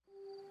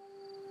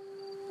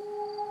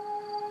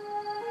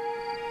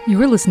You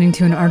are listening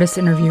to an artist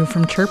interview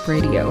from Chirp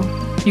Radio.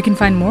 You can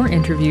find more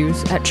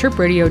interviews at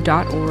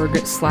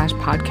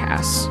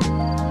chirpradio.org/podcasts.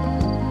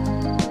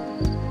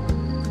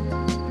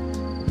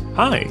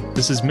 Hi,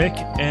 this is Mick,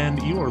 and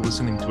you are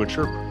listening to a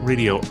Chirp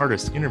Radio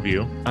artist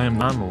interview. I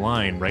am on the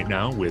line right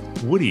now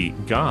with Woody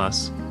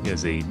Goss. He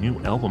has a new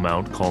album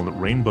out called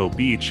Rainbow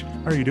Beach.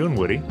 How are you doing,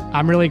 Woody?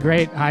 I'm really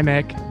great. Hi,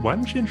 Mick. Why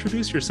don't you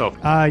introduce yourself?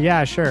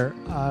 Yeah, sure.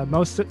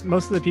 Most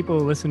of the people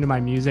who listen to my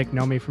music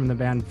know me from the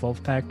band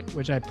Wolfpack,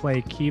 which I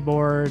play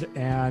keyboard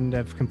and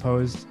have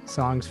composed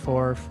songs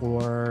for,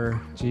 I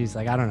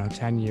don't know,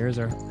 10 years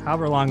or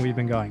however long we've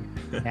been going.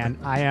 And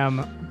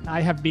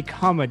I have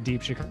become a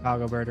deep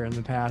Chicago birder in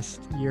the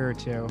past year or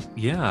two.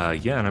 Yeah,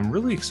 and I'm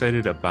really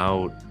excited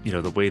about,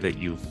 the way that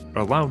you've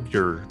allowed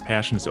your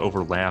passions to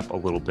overlap a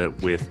little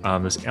bit with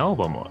this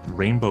album,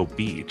 Rainbow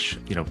Beach.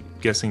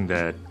 Guessing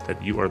that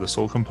you are the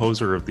sole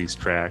composer of these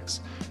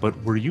tracks, but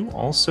were you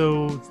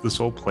also the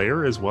sole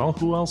player as well?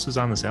 Who else is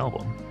on this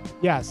album?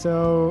 Yeah,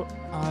 so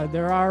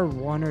there are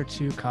one or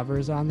two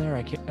covers on there.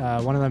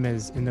 One of them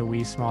is In the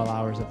Wee Small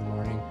Hours of the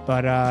Morning.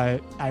 But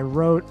I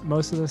wrote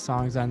most of the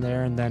songs on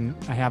there, and then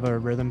I have a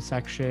rhythm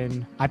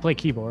section. I play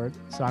keyboard,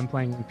 so I'm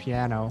playing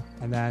piano.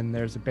 And then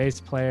there's a bass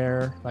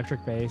player,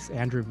 electric bass,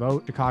 Andrew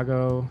Vogt,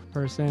 Chicago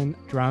person.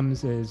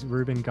 Drums is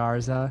Ruben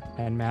Garza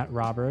and Matt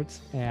Roberts.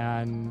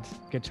 And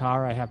guitar,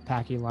 I have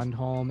Packy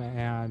Lundholm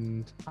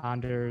and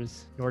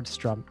Anders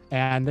Nordstrom.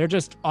 And they're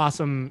just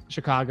awesome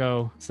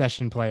Chicago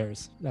session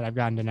players that I've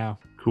gotten to know.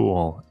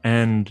 Cool.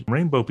 And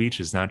Rainbow Beach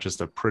is not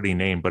just a pretty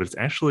name, but it's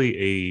actually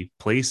a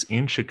place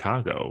in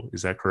Chicago.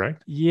 Is that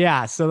correct?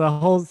 Yeah. So the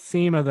whole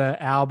theme of the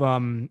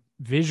album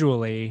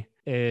visually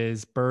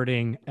is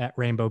birding at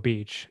Rainbow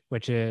Beach,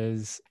 which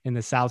is in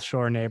the South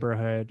Shore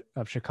neighborhood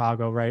of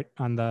Chicago, right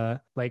on the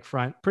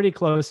lakefront, pretty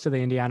close to the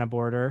Indiana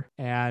border.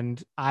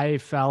 And I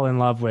fell in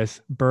love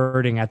with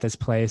birding at this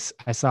place.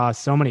 I saw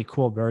so many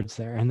cool birds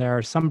there. And there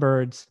are some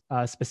birds,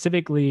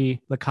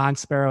 specifically Lecan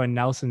sparrow and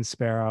Nelson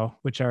sparrow,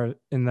 which are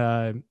in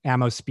the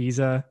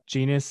Amospiza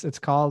genus, it's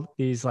called.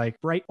 These like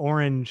bright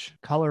orange,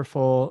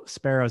 colorful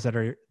sparrows that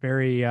are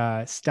very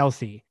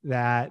stealthy,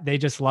 that they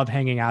just love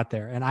hanging out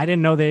there. And I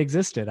didn't know they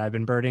existed. I had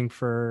been birding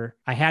for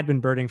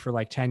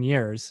like 10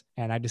 years,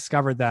 and I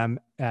discovered them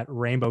at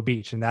Rainbow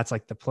Beach, and that's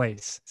like the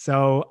place.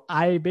 So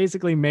I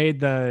basically made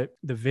the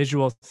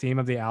visual theme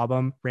of the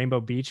album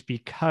Rainbow Beach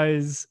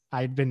because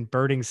I'd been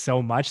birding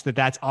so much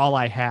that's all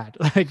I had.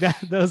 Like that,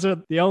 those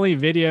are the only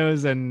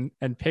videos and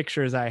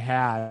pictures I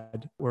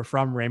had were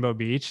from Rainbow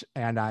Beach.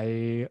 And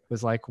I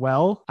was like,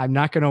 well, I'm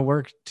not going to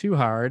work too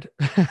hard.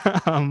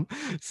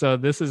 So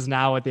this is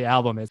now what the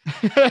album is.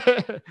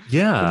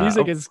 Yeah. The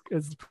music is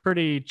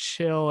pretty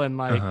chill and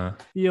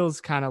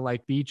feels kind of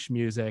like beach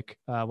music,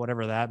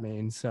 whatever that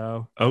means.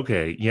 So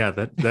okay, yeah,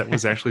 that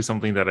was actually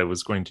something that I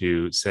was going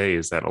to say,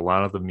 is that a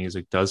lot of the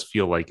music does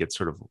feel like it's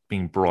sort of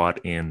being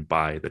brought in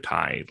by the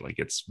tide. Like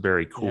it's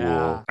very cool.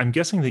 Yeah. I'm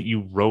guessing that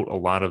you wrote a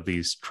lot of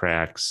these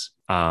tracks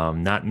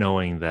not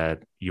knowing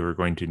that you were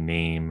going to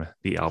name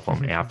the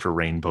album after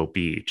Rainbow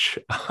Beach.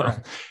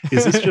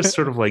 Is this just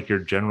sort of like your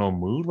general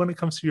mood when it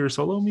comes to your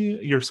solo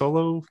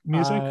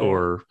music,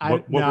 or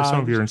what were some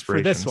of your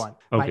inspirations? For this one,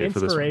 my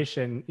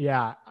inspiration,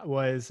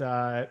 was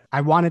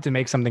I wanted to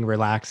make something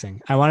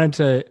relaxing.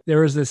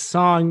 There was this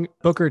song,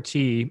 Booker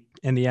T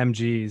and the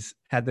MGs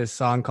had this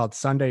song called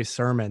Sunday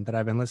Sermon that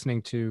I've been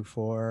listening to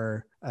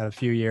for a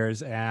few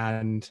years.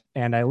 And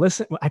I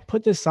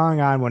put this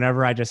song on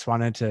whenever I just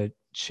wanted to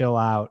chill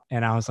out.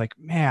 And I was like,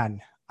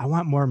 man, I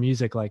want more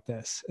music like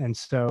this. And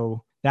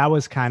so that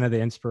was kind of the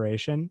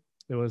inspiration.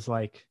 It was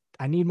like,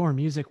 I need more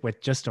music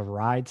with just a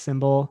ride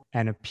cymbal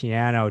and a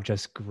piano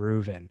just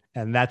grooving.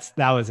 And that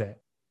was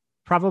it.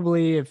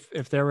 Probably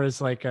if there was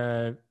like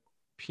a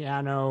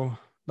piano,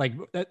 like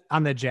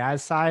on the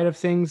jazz side of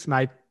things,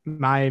 my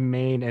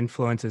main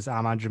influence is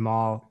Ahmad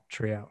Jamal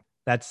Trio.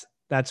 That's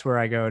where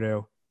I go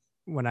to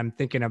when I'm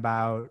thinking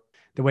about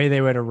the way they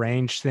would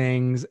arrange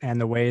things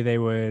and the way they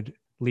would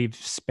leave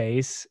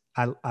space.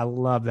 I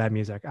love that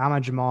music.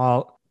 Ahmad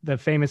Jamal, the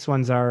famous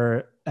ones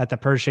are at the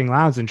Pershing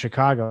Lounge in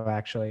Chicago,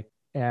 actually.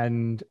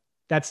 And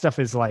that stuff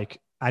is like,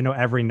 I know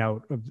every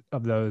note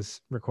of those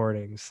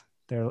recordings.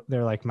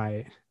 They're like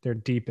they're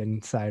deep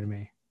inside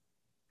me.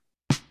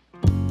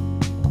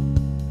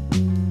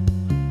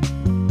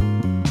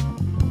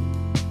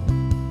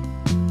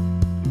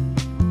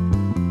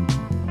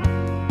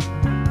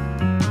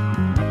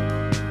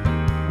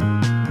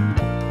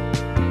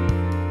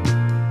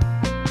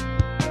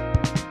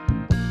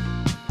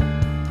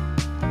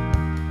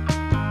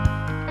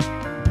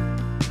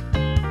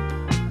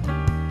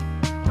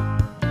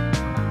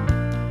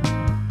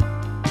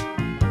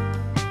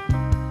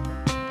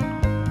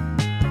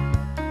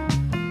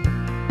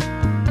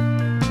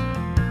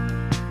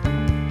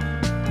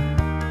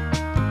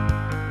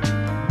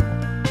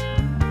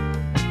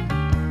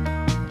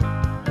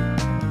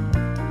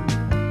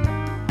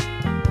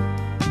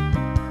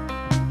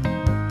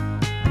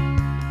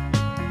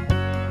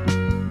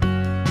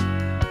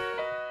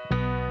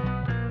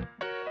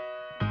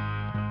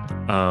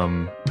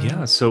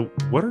 Yeah. So,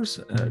 what are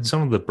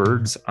some of the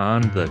birds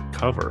on the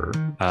cover?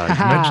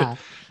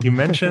 You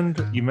mentioned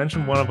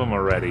one of them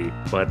already,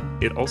 but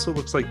it also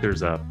looks like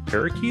there's a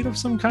parakeet of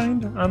some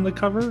kind on the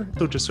cover.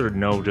 So, just sort of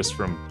know just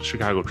from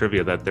Chicago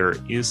trivia that there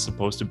is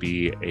supposed to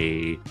be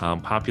a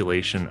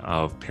population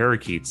of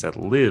parakeets that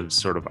lives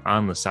sort of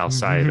on the south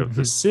side of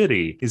the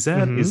city. Is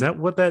that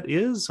what that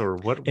is, or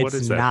what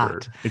is that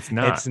bird? It's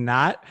not. It's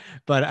not.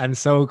 But I'm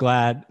so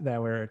glad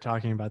that we're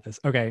talking about this.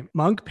 Okay,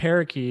 monk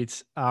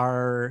parakeets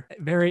are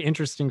a very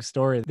interesting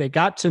story. They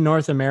got to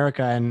North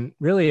America and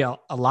really a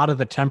lot of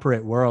the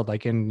temperate world,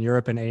 like in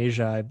Europe and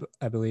Asia,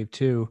 I believe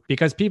too,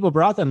 because people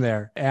brought them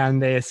there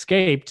and they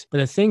escaped. But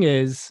the thing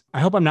is, I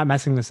hope I'm not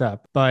messing this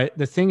up, but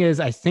the thing is,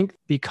 I think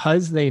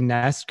because they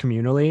nest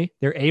communally,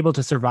 they're able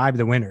to survive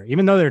the winter,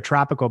 even though they're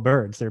tropical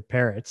birds, they're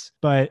parrots.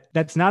 But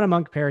that's not a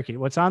monk parakeet.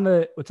 What's on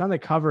the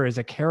cover is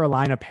a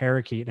Carolina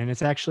parakeet, and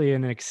it's actually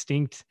an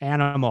extinct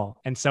animal.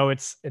 And so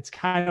it's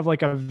kind of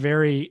like a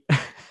very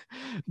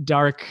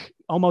dark,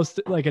 almost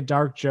like a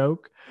dark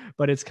joke,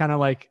 but it's kind of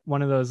like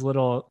one of those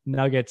little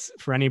nuggets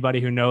for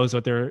anybody who knows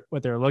what they're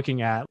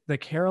looking at. The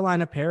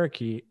Carolina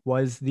parakeet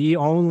was the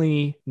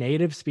only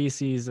native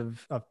species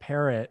of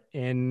parrot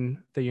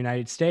in the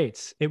United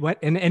States. It went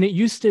and it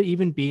used to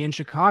even be in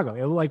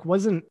Chicago. It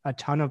wasn't a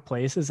ton of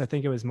places. I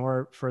think it was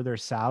more further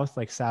south,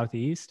 like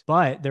southeast,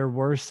 but there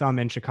were some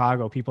in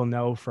Chicago people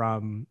know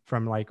from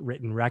like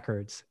written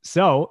records.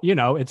 So,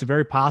 it's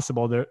very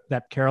possible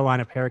that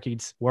Carolina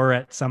parakeets were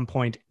at some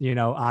point,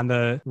 on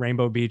the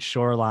Rainbow Beach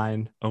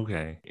shoreline.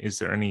 Okay. Is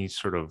there any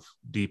sort of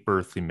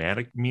deeper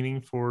thematic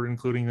meaning for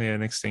including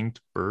an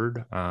extinct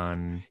bird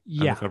on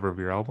the cover of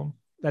your album?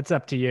 That's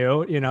up to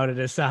you, to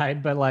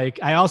decide. But like,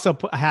 I also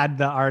had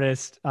the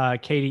artist,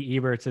 Katie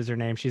Eberts is her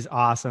name. She's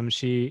awesome.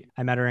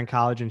 I met her in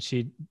college and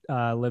she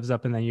lives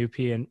up in the UP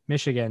in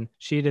Michigan.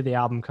 She did the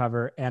album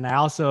cover. And I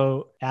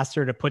also asked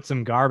her to put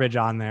some garbage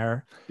on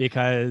there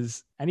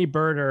because any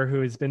birder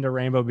who has been to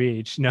Rainbow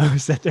Beach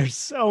knows that there's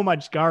so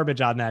much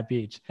garbage on that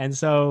beach. And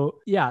so,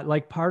 yeah,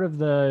 like part of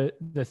the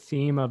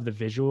theme of the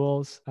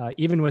visuals,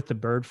 even with the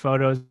bird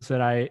photos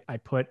that I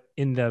put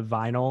in the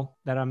vinyl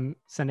that I'm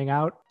sending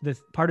out, the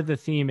part of the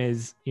theme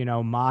is,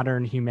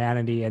 modern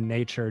humanity and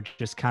nature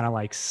just kind of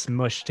like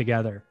smushed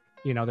together.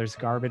 There's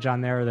garbage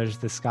on there. There's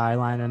the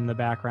skyline in the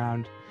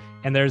background,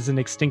 and there's an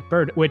extinct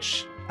bird,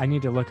 which I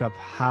need to look up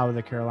how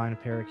the Carolina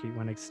parakeet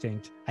went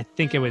extinct. I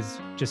think it was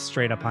just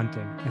straight up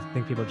hunting. I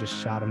think people just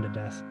shot him to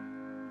death.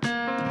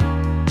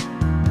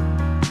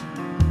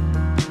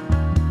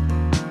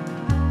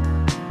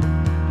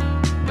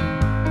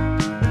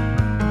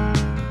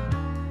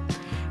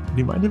 Do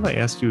you mind if I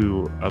ask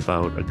you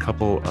about a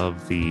couple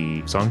of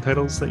the song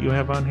titles that you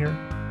have on here?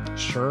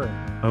 Sure.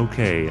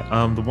 Okay.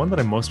 The one that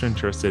I'm most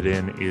interested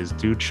in is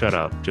Dude Shut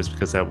Up, just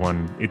because that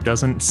one, it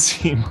doesn't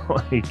seem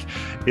like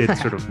it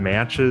sort of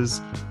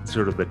matches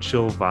sort of the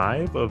chill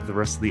vibe of the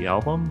rest of the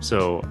album.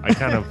 So I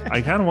kind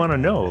of want to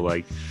know,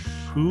 like,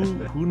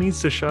 who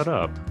needs to shut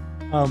up?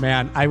 Oh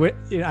man,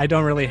 I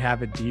don't really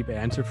have a deep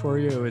answer for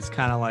you. It was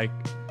kind of like,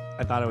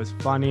 I thought it was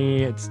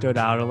funny. It stood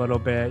out a little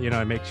bit,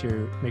 it makes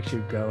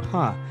you go,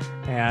 huh?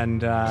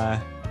 And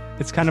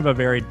it's kind of a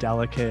very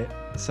delicate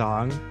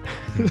song.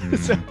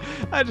 So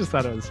I just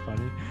thought it was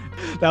funny.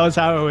 That was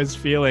how I was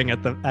feeling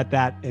at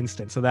that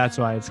instant. So that's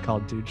why it's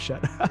called Dude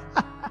Shut Up.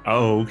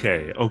 Oh,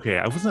 okay.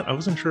 I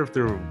wasn't sure if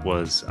there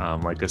was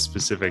like a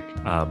specific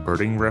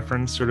birding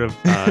reference sort of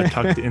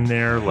tucked in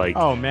there, like,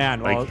 oh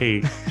man, like,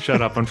 hey,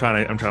 shut up! I'm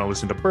trying to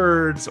listen to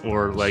birds,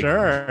 or like,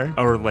 sure,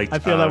 or like, I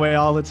feel that way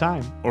all the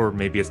time. Or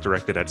maybe it's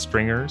directed at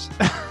stringers.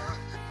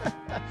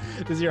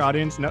 Does your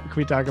audience know? Can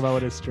we talk about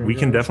what a stringer We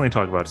can is? definitely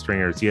talk about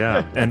stringers,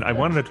 yeah. And I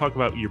wanted to talk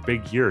about your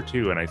big year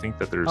too, and I think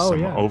that there's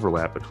some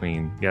overlap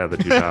between the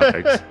two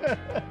topics.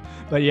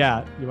 But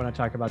yeah, you want to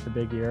talk about the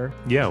big year?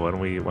 Yeah, why don't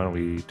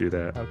we do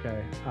that?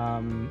 Okay.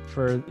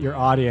 For your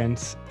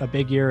audience, a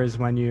big year is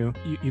when you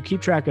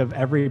keep track of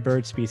every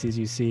bird species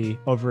you see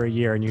over a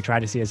year, and you try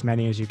to see as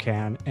many as you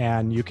can,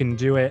 and you can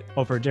do it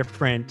over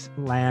different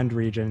land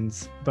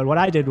regions. But what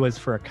I did was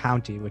for a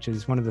county, which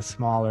is one of the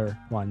smaller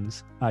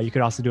ones. You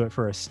could also do it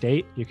for a state.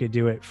 You could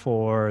do it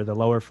for the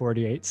lower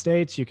 48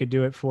 states. You could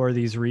do it for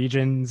these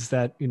regions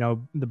that,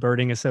 the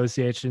birding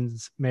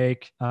associations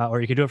make,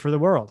 or you could do it for the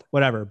world,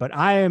 whatever. But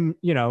I am,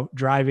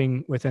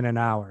 driving within an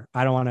hour.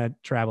 I don't want to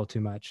travel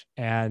too much.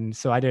 And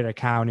so I did a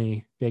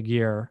county big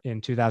year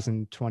in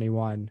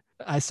 2021.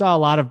 I saw a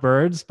lot of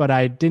birds, but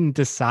I didn't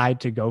decide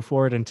to go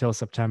for it until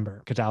September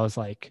because I was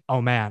like, oh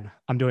man,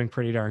 I'm doing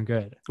pretty darn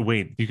good.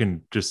 Wait, you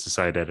can just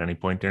decide at any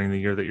point during the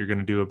year that you're going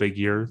to do a big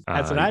year?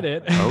 That's what I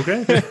did.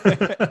 Okay.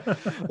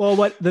 Well,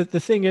 what the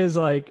thing is,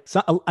 like,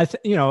 so I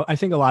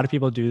think a lot of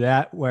people do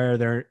that where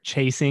they're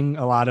chasing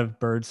a lot of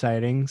bird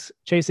sightings.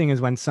 Chasing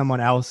is when someone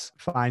else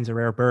finds a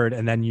rare bird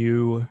and then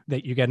you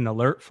get an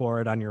alert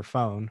for it on your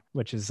phone,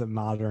 which is a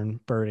modern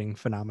birding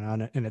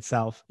phenomenon in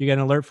itself. You get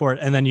an alert for it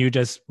and then you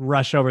just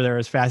rush over there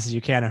as fast as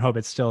you can and hope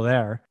it's still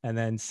there and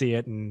then see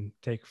it and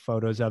take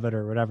photos of it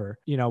or whatever.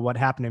 What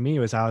happened to me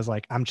was I was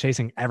like, I'm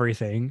chasing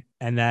everything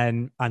And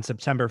then on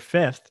September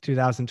 5th,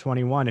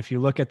 2021, if you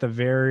look at the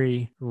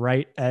very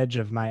right edge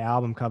of my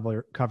album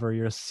cover,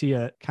 you'll see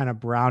a kind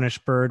of brownish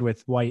bird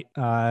with white,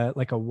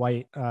 like a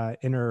white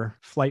inner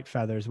flight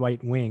feathers,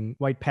 white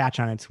patch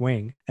on its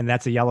wing. And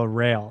that's a yellow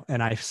rail.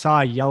 And I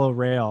saw a yellow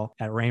rail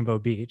at Rainbow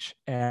Beach.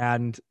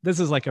 And this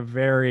is like a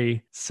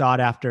very sought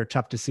after,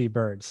 tough to see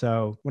bird.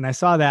 So when I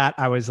saw that,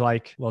 I was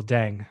like, well,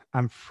 dang,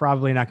 I'm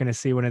probably not going to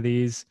see one of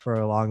these for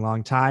a long,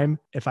 long time.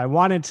 If I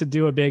wanted to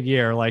do a big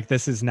year, like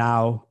this has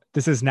now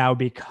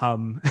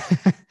become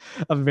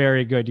a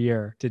very good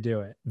year to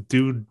do it.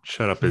 Dude,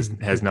 shut up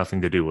has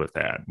nothing to do with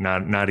that.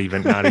 Not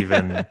even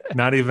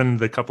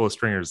the couple of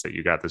stringers that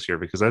you got this year,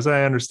 because as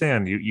I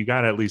understand, you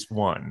got at least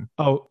one.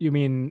 Oh, you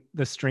mean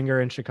the stringer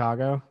in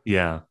Chicago?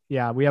 Yeah.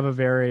 Yeah, we have a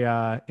very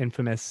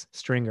infamous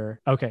stringer.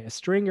 Okay, a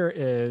stringer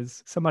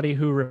is somebody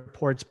who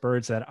reports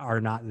birds that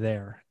are not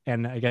there.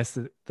 And I guess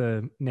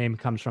the name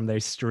comes from they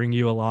string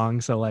you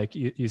along. So like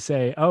you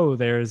say, oh,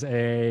 there's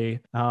a,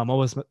 what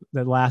was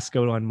the last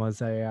good one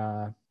was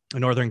a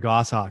northern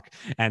goshawk,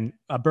 and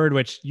a bird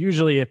which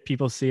usually if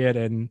people see it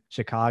in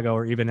Chicago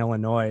or even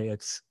Illinois,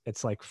 it's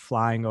like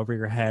flying over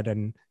your head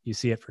and you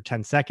see it for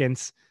 10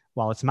 seconds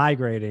while it's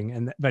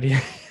migrating. But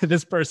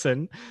this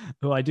person,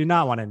 who I do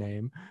not want to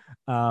name,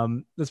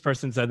 this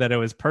person said that it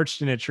was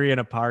perched in a tree in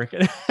a park.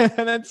 And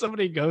then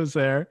somebody goes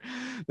there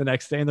the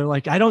next day and they're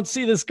like, I don't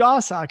see this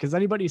goshawk. Has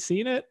anybody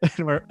seen it?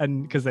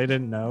 And because they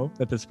didn't know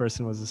that this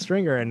person was a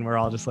stringer. And we're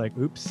all just like,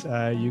 oops,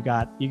 you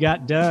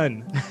got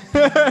done.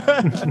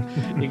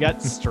 You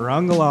got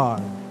strung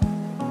along.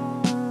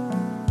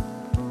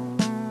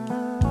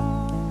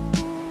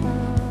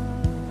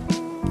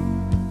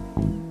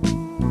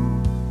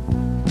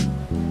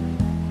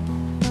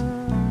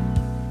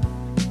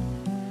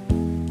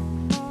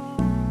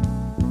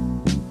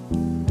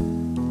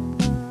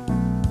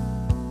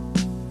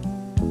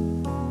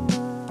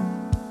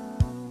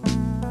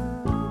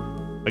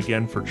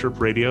 Again, for Chirp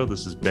Radio,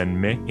 this has been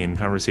Mick in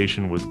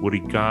conversation with Woody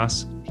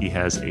Goss. He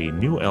has a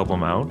new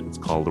album out. It's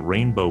called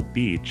Rainbow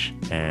Beach.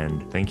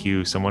 And thank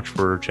you so much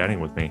for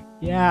chatting with me.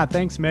 Yeah,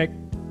 thanks, Mick.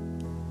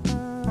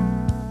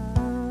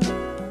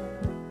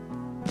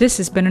 This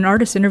has been an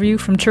artist interview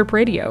from Chirp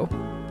Radio.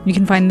 You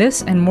can find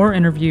this and more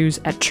interviews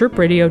at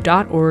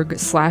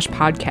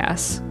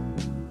chirpradio.org/podcasts.